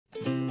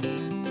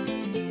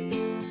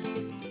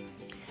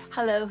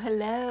Hello,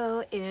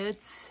 hello,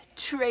 it's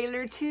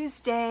Trailer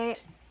Tuesday.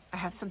 I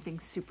have something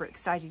super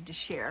exciting to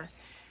share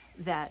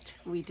that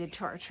we did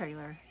to our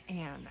trailer,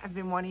 and I've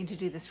been wanting to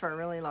do this for a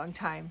really long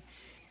time.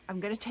 I'm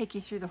going to take you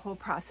through the whole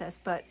process,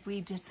 but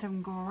we did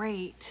some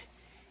great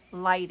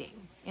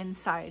lighting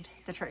inside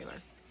the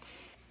trailer.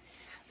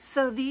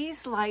 So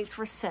these lights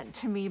were sent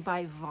to me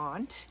by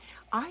Vont.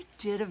 I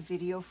did a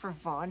video for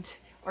Vont,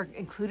 or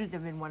included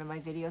them in one of my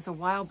videos a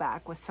while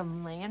back, with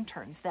some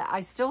lanterns that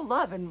I still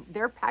love, and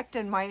they're packed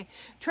in my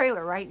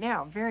trailer right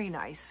now. Very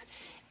nice.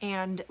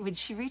 And when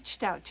she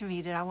reached out to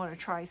me, did I want to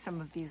try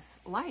some of these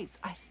lights?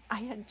 I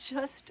had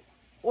just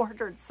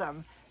ordered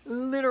some,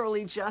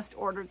 literally just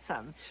ordered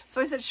some.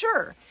 So I said,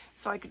 sure.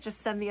 So I could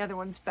just send the other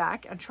ones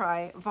back and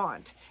try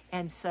Vont.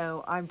 And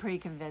so I'm pretty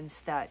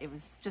convinced that it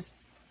was just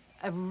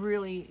a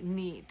really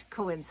neat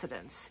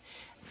coincidence.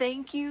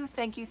 Thank you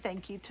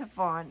to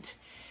Vont.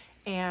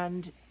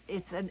 And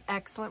it's an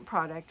excellent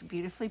product,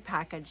 beautifully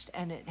packaged,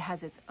 and it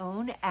has its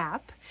own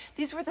app.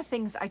 These were the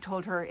things I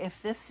told her,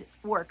 if this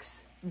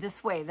works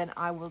this way, then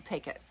I will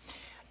take it.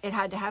 It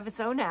had to have its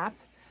own app.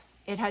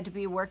 It had to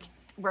be worked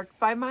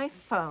by my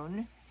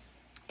phone,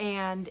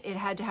 and it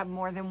had to have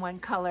more than one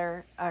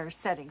color or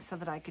setting so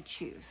that I could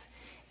choose.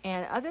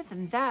 And other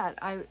than that,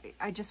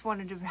 I just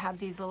wanted to have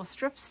these little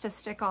strips to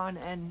stick on,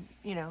 and,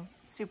 you know,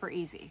 super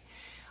easy.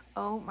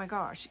 Oh my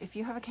gosh, if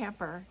you have a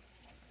camper,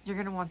 you're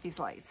gonna want these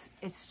lights.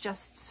 It's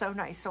just so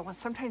nice. So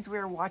sometimes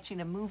we're watching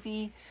a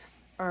movie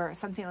or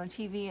something on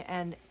TV,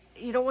 and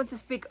you don't want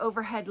this big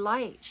overhead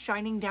light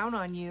shining down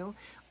on you,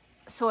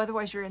 so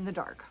otherwise you're in the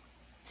dark.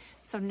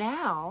 So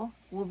now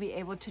we'll be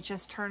able to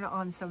just turn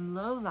on some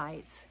low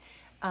lights.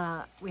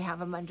 We have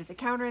them under the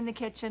counter in the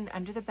kitchen,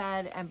 under the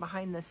bed, and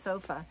behind the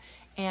sofa.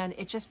 And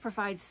it just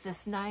provides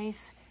this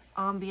nice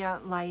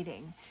ambient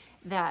lighting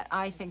that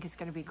I think is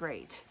gonna be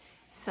great.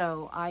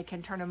 So I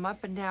can turn them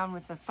up and down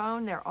with the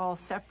phone. They're all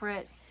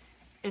separate.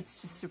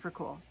 It's just super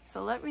cool.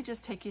 So let me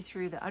just take you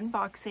through the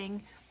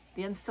unboxing,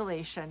 the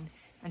installation,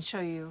 and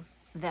show you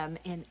them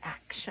in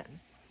action.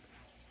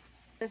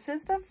 This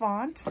is the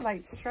Vont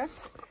light strip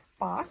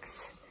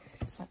box.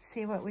 Let's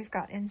see what we've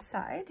got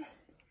inside.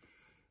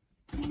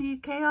 You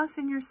need chaos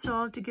in your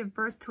soul to give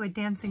birth to a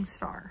dancing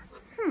star.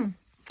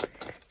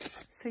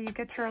 So you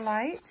get your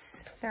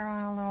lights. They're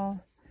on a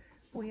little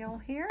wheel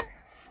here.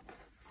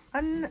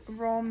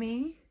 Unroll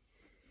me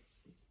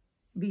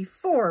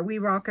before we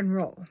rock and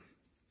roll.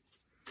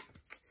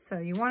 So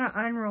you want to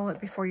unroll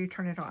it before you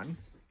turn it on,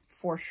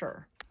 for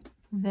sure.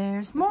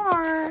 There's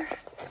more.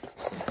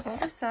 So pull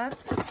this up,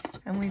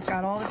 and we've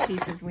got all the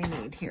pieces we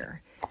need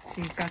here.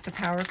 So you've got the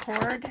power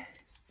cord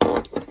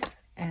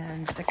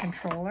and the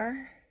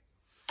controller,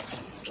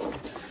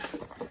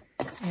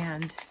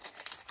 and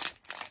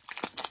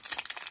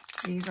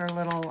these are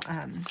little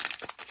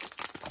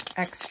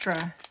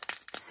extra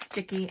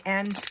sticky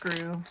and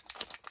screw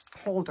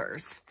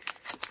holders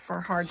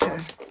for hard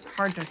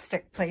to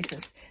stick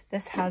places.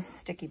 This has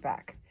sticky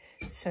back,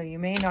 so you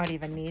may not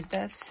even need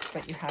this,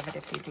 but you have it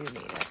if you do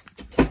need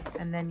it.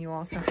 And then you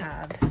also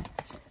have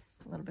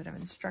a little bit of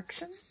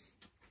instruction.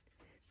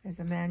 There's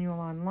a manual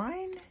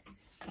online.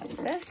 That's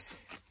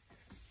this.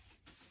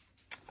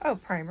 Oh,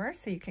 primer,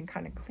 so you can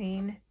kind of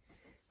clean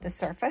the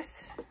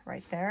surface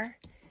right there.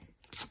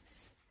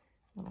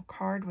 Little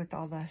card with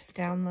all the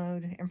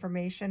download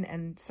information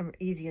and some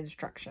easy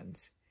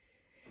instructions.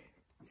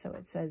 So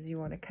it says you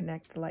want to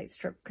connect the light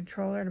strip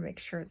controller to make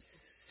sure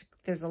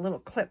there's a little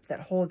clip that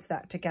holds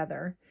that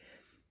together.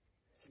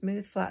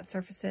 Smooth flat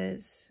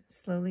surfaces,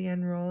 slowly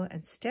unroll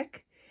and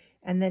stick,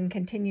 and then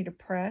continue to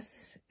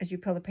press as you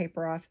peel the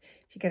paper off.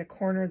 If you get a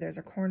corner, there's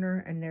a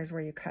corner, and there's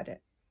where you cut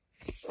it.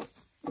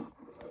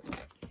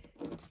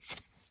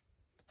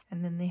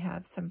 And then they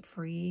have some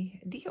free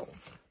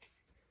deals.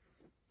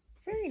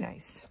 Very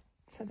nice.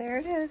 So there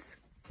it is.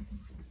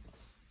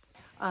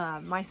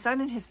 My son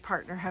and his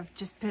partner have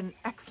just been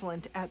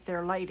excellent at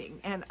their lighting,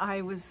 and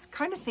I was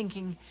kind of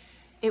thinking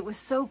it was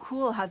so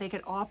cool how they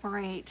could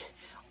operate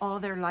all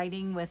their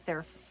lighting with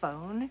their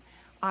phone.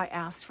 I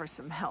asked for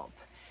some help.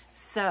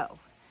 So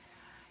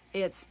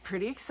it's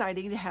pretty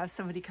exciting to have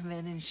somebody come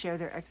in and share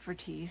their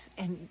expertise,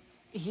 and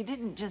he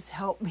didn't just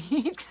help me,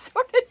 he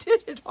sort of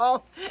did it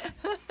all.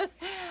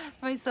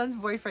 My son's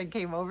boyfriend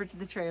came over to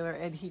the trailer,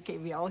 and he gave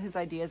me all his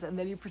ideas, and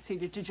then he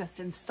proceeded to just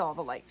install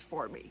the lights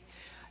for me.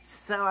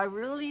 So I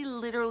really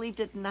literally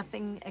did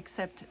nothing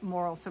except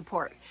moral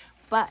support.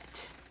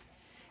 But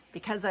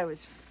because I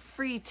was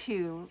free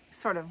to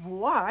sort of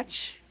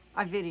watch,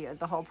 I videoed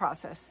the whole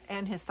process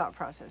and his thought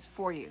process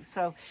for you.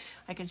 So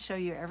I can show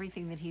you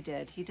everything that he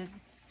did. He did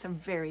some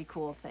very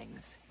cool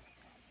things.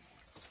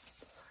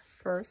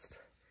 First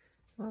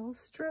little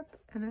strip,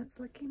 and it's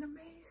looking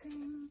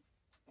amazing.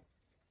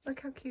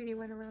 Look how cute he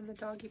went around the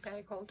doggy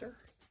bag holder.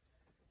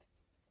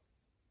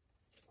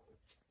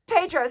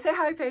 Pedro, say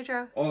hi,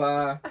 Pedro.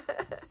 Hola.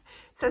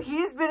 So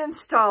he's been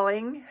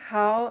installing.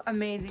 How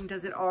amazing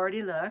does it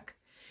already look?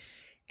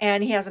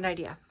 And he has an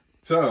idea.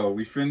 So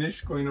we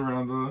finished going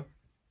around the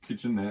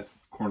kitchenette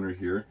corner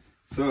here.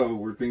 So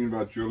we're thinking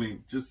about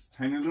drilling just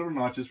tiny little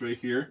notches right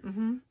here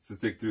to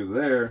stick through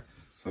there.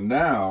 So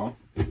now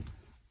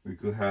we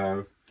could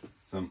have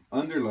some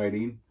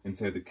underlighting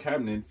inside the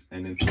cabinets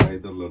and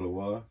inside the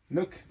little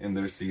nook in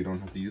there, so you don't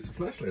have to use the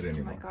flashlight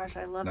anymore. Oh my gosh,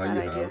 I love now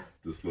that you idea. have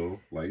this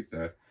little light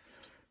that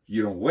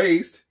you don't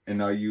waste, and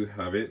now you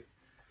have it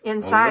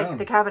inside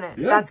the cabinet.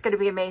 Yeah. That's going to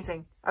be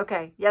amazing.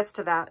 Okay, yes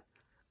to that.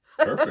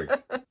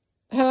 Perfect.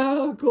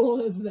 How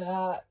cool is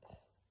that?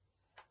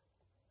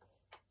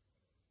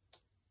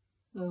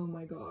 Oh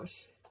my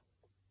gosh.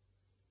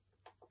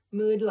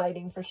 Mood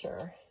lighting for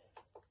sure.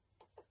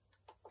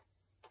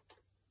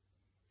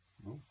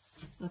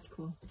 That's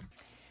cool.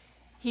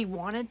 He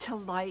wanted to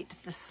light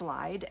the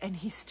slide, and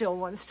he still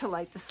wants to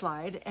light the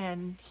slide,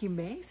 and he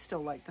may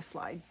still light the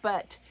slide,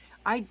 but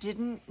I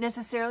didn't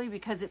necessarily,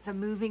 because it's a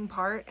moving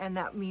part, and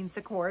that means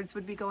the cords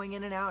would be going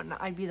in and out, and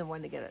I'd be the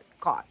one to get it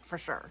caught for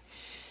sure.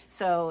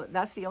 So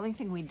that's the only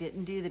thing we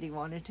didn't do that he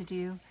wanted to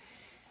do.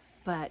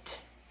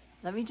 But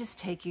let me just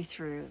take you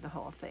through the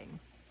whole thing.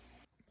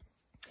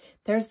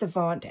 There's the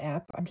Vont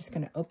app. I'm just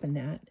going to open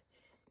that.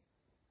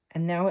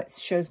 And now it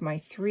shows my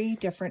 3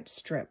 different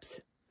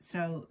strips.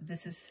 So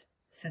this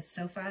says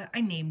sofa.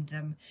 I named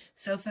them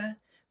sofa,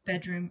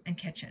 bedroom, and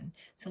kitchen.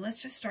 So let's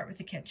just start with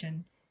the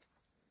kitchen.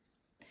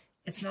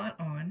 It's not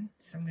on,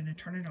 so I'm going to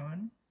turn it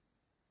on.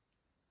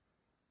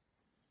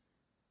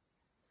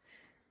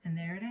 And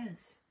there it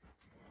is.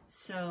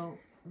 So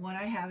what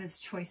I have is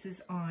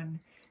choices on,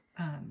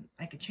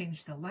 I could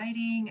change the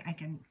lighting. I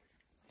can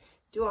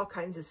do all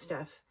kinds of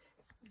stuff.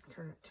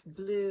 Turn it to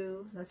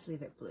blue. Let's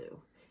leave it blue.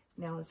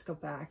 Now let's go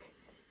back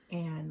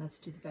and let's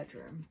do the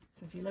bedroom.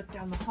 So if you look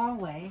down the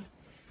hallway,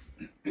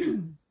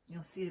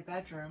 you'll see the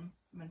bedroom.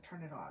 I'm going to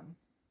turn it on.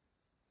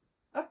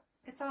 Oh,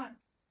 it's on.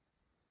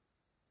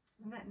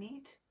 Isn't that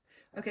neat?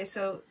 Okay,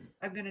 so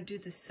I'm going to do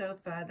the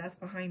sofa. That's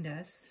behind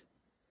us.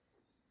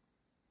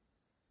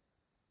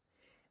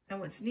 And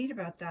what's neat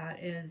about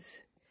that is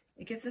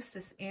it gives us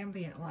this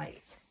ambient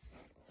light.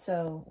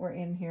 So we're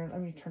in here.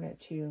 Let me turn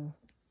it to,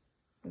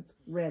 it's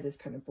red is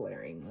kind of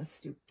blaring. Let's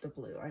do the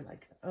blue. I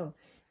like it. Oh,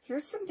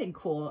 here's something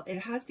cool. It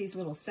has these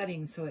little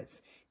settings, so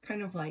it's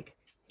kind of like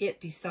it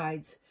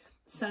decides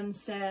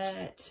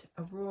sunset,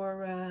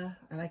 aurora.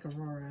 I like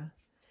aurora.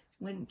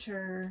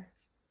 Winter,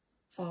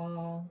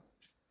 fall.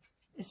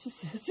 It's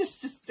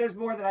just there's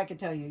more that I can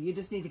tell you. You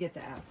just need to get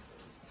the app.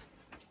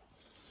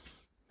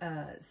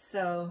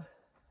 So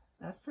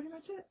that's pretty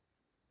much it.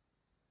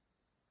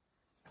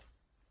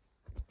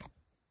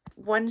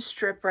 One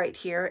strip right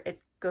here.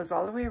 It goes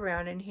all the way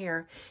around in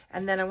here.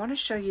 And then I want to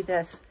show you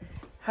this.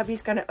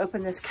 Hubby's going to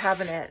open this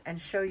cabinet and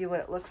show you what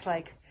it looks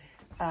like.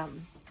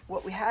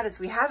 What we had is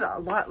we had a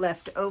lot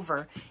left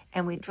over,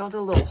 and we drilled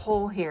a little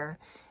hole here,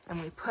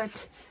 and we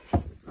put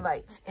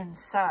lights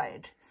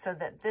inside so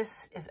that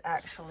this is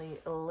actually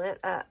lit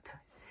up,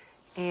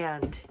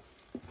 and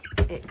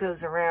it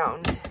goes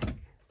around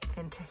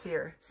into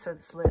here, so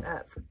it's lit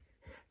up.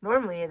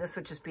 Normally this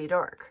would just be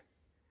dark,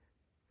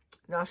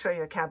 and I'll show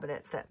you a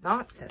cabinet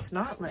that's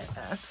not lit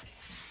up.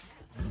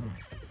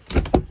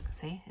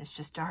 See, it's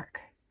just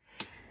dark,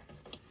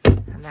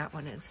 and that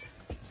one is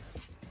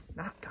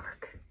not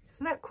dark.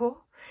 Isn't that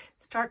cool?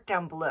 It's dark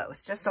down below.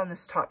 It's just on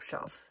this top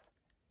shelf.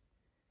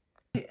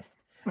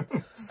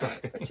 Sorry.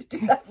 What'd you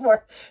do that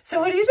for?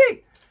 So what do you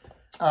think?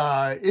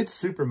 It's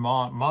super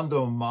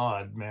Mondo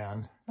Mod,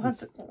 man.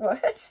 What?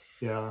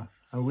 Yeah.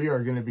 And we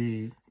are going to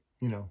be,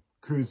 you know,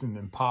 cruising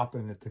and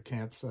popping at the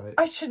campsite.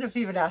 I shouldn't have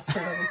even asked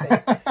him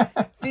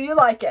anything. Do you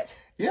like it?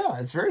 Yeah,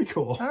 it's very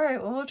cool. All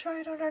right, well, we'll try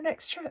it on our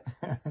next trip.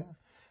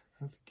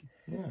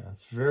 Yeah,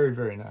 it's very,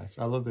 very nice.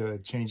 I love the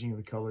changing of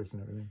the colors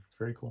and everything.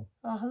 Very cool.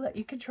 I'll let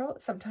you control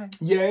it sometime.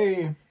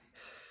 Yay!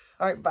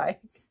 All right, bye.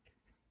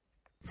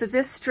 So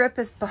this strip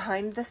is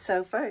behind the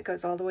sofa. It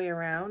goes all the way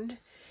around,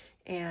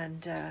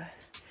 and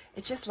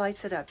it just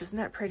lights it up. Isn't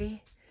that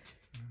pretty?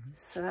 Mm-hmm.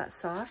 So that's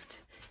soft.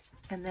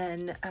 And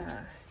then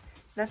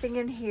nothing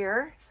in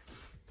here.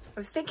 I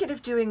was thinking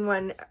of doing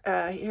one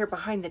here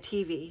behind the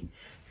TV,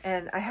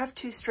 and I have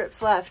 2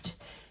 strips left,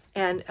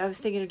 and I was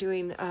thinking of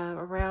doing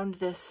around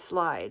this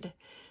slide.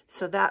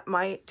 So that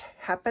might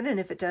happen, and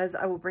if it does,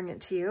 I will bring it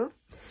to you.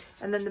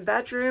 And then the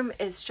bedroom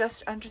is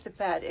just under the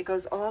bed. It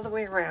goes all the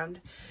way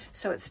around.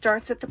 So it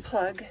starts at the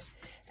plug,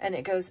 and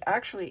it goes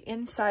actually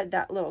inside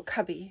that little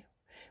cubby.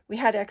 We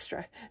had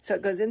extra. So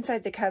it goes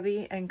inside the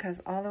cubby and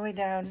goes all the way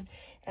down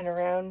and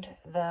around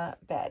the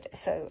bed.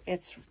 So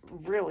it's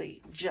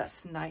really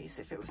just nice.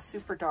 If it was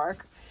super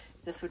dark,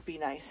 this would be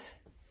nice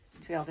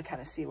to be able to kind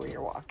of see where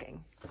you're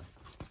walking.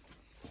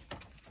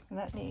 Isn't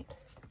that neat?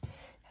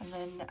 And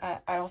then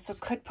I also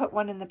could put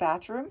one in the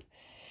bathroom.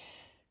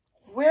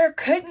 Where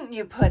couldn't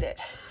you put it?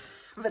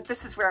 But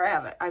this is where I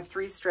have it. I have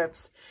 3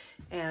 strips,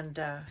 and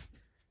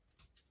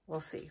we'll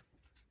see.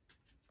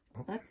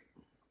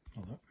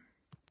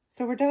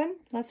 So we're done.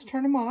 Let's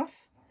turn them off.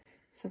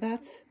 So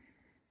that's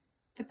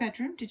the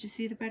bedroom. Did you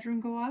see the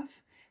bedroom go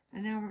off?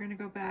 And now we're going to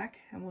go back,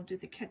 and we'll do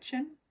the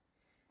kitchen.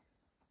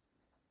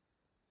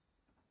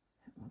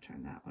 And we'll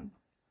turn that one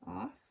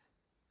off.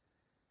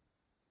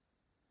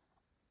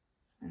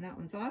 And that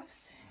one's off.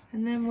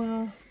 And then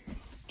we'll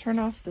turn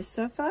off the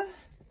sofa.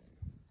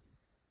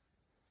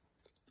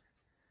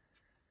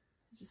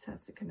 It just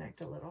has to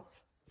connect a little.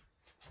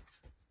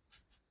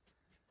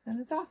 And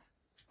it's off.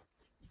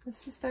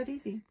 It's just that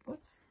easy.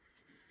 Whoops.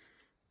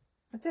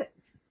 That's it.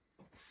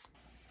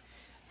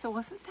 So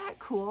wasn't that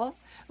cool?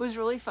 It was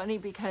really funny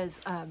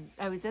because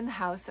I was in the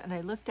house and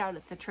I looked out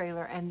at the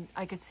trailer and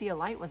I could see a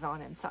light was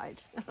on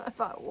inside. I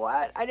thought,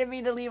 what? I didn't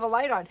mean to leave a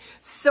light on.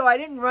 So I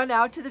didn't run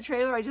out to the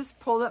trailer. I just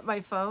pulled up my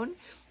phone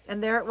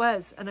and there it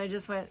was. And I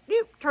just went,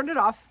 turned it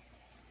off.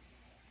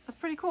 That's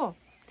pretty cool.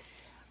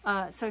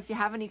 So if you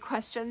have any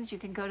questions, you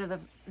can go to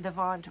the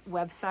Vont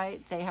website.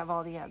 They have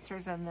all the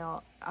answers and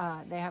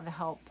they have the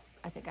help,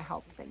 I think a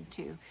help thing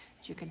too,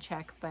 that you can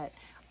check. But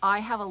I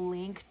have a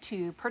link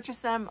to purchase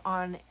them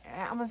on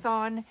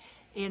Amazon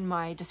in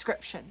my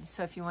description.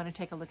 So if you want to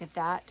take a look at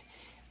that.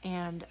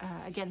 And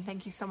again,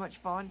 thank you so much,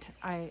 Vont.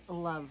 I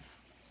love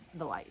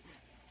the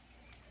lights.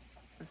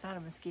 Was that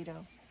a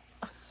mosquito?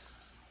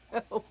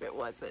 I hope it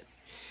wasn't.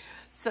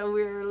 So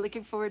we're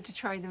looking forward to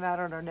trying them out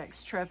on our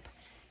next trip.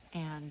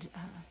 And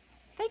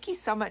thank you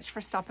so much for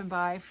stopping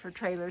by for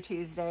Trailer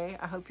Tuesday.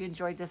 I hope you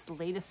enjoyed this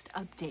latest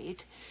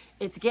update.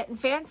 It's getting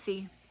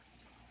fancy.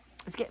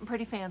 It's getting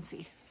pretty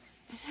fancy.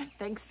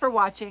 Thanks for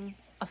watching.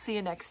 I'll see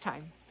you next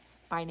time.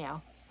 Bye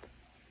now.